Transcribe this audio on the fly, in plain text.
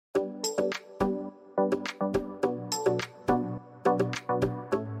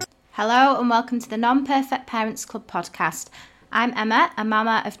Hello and welcome to the Non-Perfect Parents Club podcast. I'm Emma, a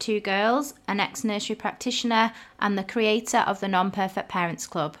mama of 2 girls, an ex-nursery practitioner and the creator of the Non-Perfect Parents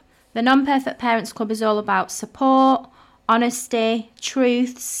Club. The Non-Perfect Parents Club is all about support, honesty,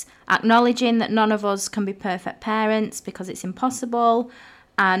 truths, acknowledging that none of us can be perfect parents because it's impossible,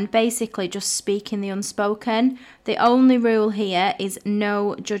 and basically just speaking the unspoken. The only rule here is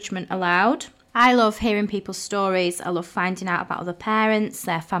no judgment allowed. I love hearing people's stories. I love finding out about other parents,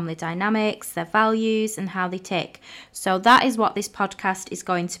 their family dynamics, their values and how they tick. So that is what this podcast is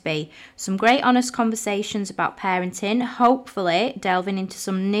going to be. Some great honest conversations about parenting, hopefully delving into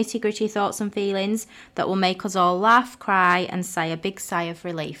some nitty-gritty thoughts and feelings that will make us all laugh, cry and sigh a big sigh of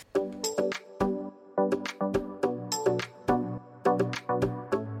relief.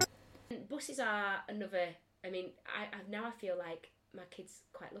 Buses are another, I feel like my kid's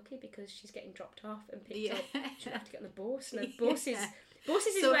quite lucky because she's getting dropped off and picked up. She don't have to get on the bus. No, buses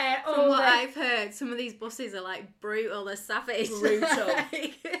is where all from what I've heard, some of these buses are like brutal, they're savage. Brutal.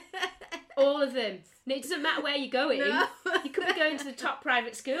 All of them. And it doesn't matter where you're going. No. You could be going to the top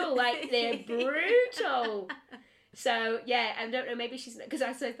private school. Like, they're brutal. So, yeah, I don't know, maybe she's... Because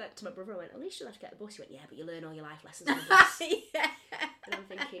I said that to my brother, I went, at least you'll have to get the bus. He went, yeah, but you learn all your life lessons on the bus. Yeah. And I'm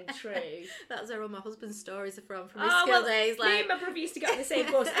thinking, true. That's where all my husband's stories are from his school days. Me and my brother used to get on the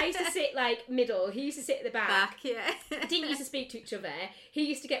same bus. I used to sit, middle. He used to sit at the back. Yeah. Didn't used to speak to each other. He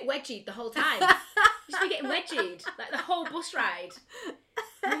used to get wedgied the whole time. Used to be getting wedgied, the whole bus ride.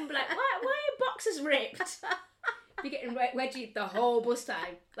 Mum would be like, why are your boxers ripped? Be getting wedgied the whole bus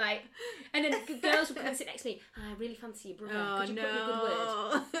time, and then the girls would come and sit next to me. I really fancy your brother. Oh, could you put in a good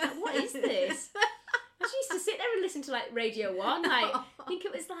word? What is this? I just used to sit there and listen to Radio 1. I think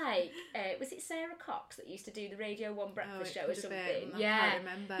it was was it Sarah Cox that used to do the Radio 1 breakfast show or something? Yeah, I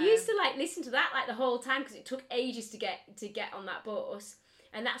remember. You used to listen to that the whole time because it took ages to get on that bus.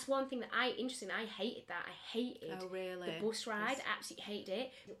 And that's one thing that I hated that. I hated the bus ride. I absolutely hated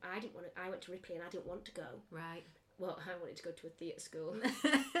it. I went to Ripley and I didn't want to go. Right. Well, I wanted to go to a theatre school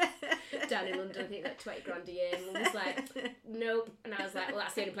down in London. I think like 20 grand a year. And Mum was like, nope. And I was like, well,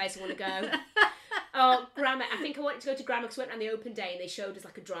 that's the only place I want to go. Oh, grammar. I think I wanted to go to grammar because I went on the open day and they showed us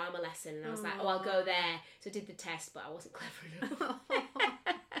a drama lesson. And I was like, oh, I'll go there. So I did the test, but I wasn't clever enough.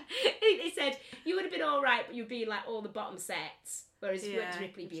 They said, you would have been all right, but you'd be in all the bottom sets. Whereas you went to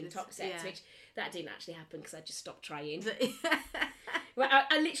Ripley being the top sets, which that didn't actually happen because I just stopped trying. Well,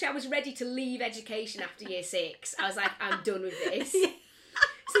 I was ready to leave education after year 6. I was like, I'm done with this. Yeah.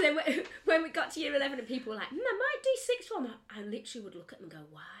 So then when we got to year 11 and people were like, I might do sixth form, I literally would look at them and go,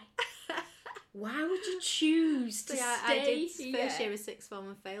 why? Why would you choose to stay I did first year of sixth form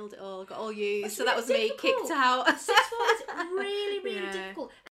and failed it all, got all U's, so that was difficult. Me kicked out. Sixth form is really, really difficult.